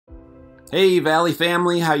Hey Valley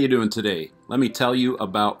family, how you doing today? Let me tell you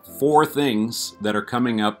about 4 things that are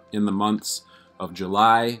coming up in the months of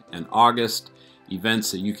July and August, events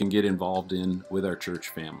that you can get involved in with our church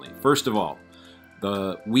family. First of all,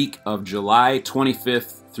 the week of July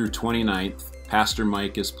 25th through 29th, Pastor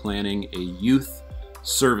Mike is planning a youth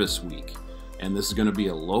service week. And this is going to be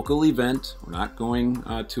a local event. We're not going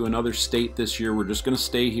to another state this year. We're just going to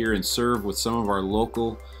stay here and serve with some of our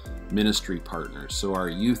local ministry partners. So our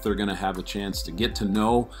youth are going to have a chance to get to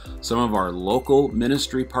know some of our local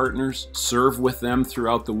ministry partners, serve with them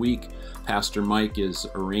throughout the week. Pastor Mike is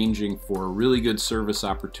arranging for really good service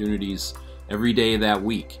opportunities every day that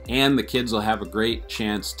week. And the kids will have a great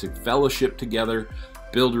chance to fellowship together,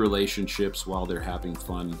 build relationships while they're having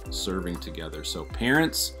fun serving together. So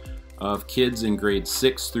parents of kids in grades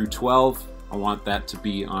 6 through 12, I want that to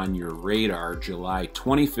be on your radar, July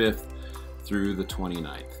 25th through the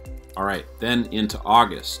 29th. All right, then into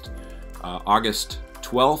August. August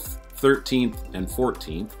 12th, 13th, and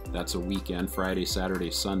 14th. That's a weekend, Friday, Saturday,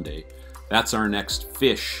 Sunday. That's our next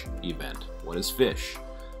Fish event. What is Fish?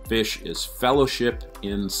 Fish is fellowship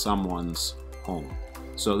in someone's home.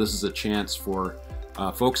 So this is a chance for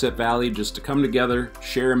folks at Valley just to come together,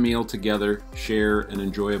 share a meal together, share an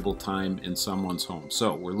enjoyable time in someone's home.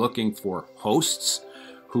 So we're looking for hosts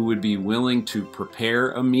who would be willing to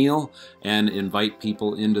prepare a meal and invite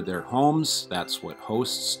people into their homes. That's what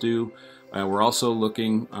hosts do. We're also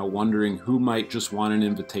wondering who might just want an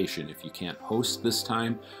invitation. If you can't host this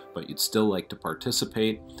time, but you'd still like to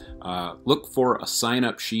participate, look for a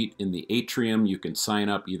sign-up sheet in the atrium. You can sign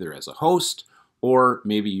up either as a host or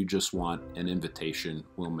maybe you just want an invitation.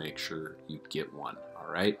 We'll make sure you get one, all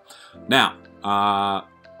right? Now,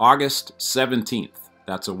 August 17th,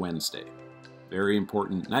 that's a Wednesday. Very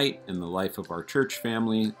important night in the life of our church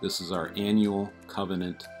family. This is our annual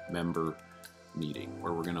covenant member meeting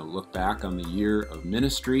where we're going to look back on the year of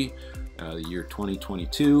ministry, the year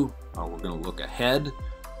 2022. We're going to look ahead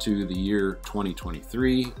to the year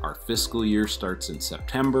 2023. Our fiscal year starts in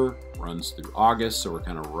September, runs through August, so we're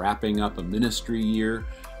kind of wrapping up a ministry year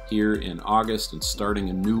here in August and starting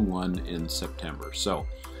a new one in September. So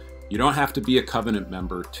you don't have to be a covenant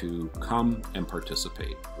member to come and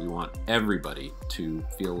participate. We want everybody to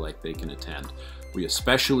feel like they can attend. We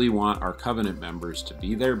especially want our covenant members to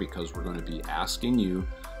be there because we're going to be asking you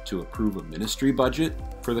to approve a ministry budget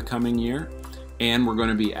for the coming year, and we're going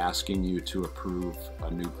to be asking you to approve a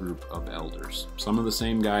new group of elders. Some of the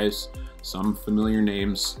same guys, some familiar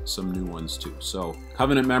names, some new ones too. So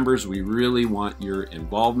covenant members, we really want your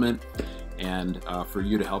involvement and for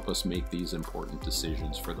you to help us make these important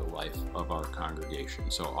decisions for the life of our congregation.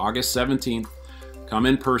 So August 17th, come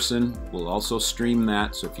in person. We'll also stream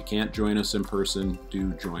that, so if you can't join us in person,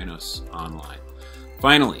 do join us online.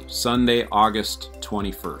 Finally, Sunday, August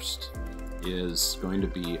 21st is going to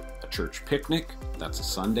be a church picnic. That's a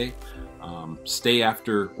Sunday. Stay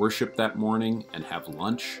after worship that morning and have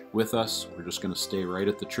lunch with us. We're just going to stay right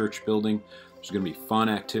at the church building. There's going to be fun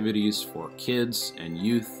activities for kids and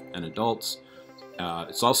youth and adults.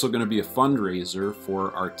 It's also going to be a fundraiser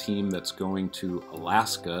for our team that's going to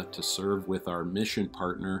Alaska to serve with our mission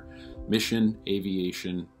partner, Mission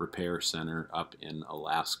Aviation Repair Center up in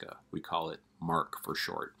Alaska. We call it MARC for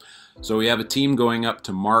short. So we have a team going up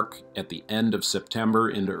to MARC at the end of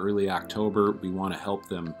September into early October. We want to help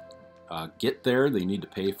them get there. They need to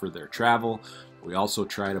pay for their travel. We also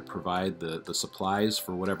try to provide the supplies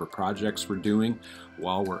for whatever projects we're doing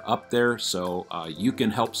while we're up there. So you can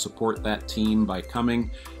help support that team by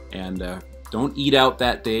coming, and don't eat out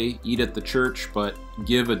that day, eat at the church, but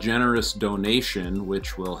give a generous donation,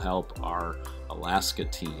 which will help our Alaska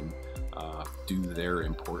team do their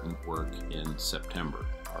important work in September.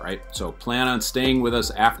 All right, so plan on staying with us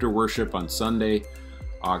after worship on Sunday,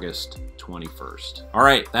 August 21st. All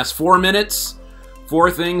right, that's 4 minutes. 4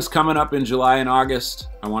 things coming up in July and August.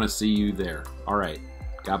 I want to see you there. All right.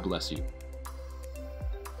 God bless you.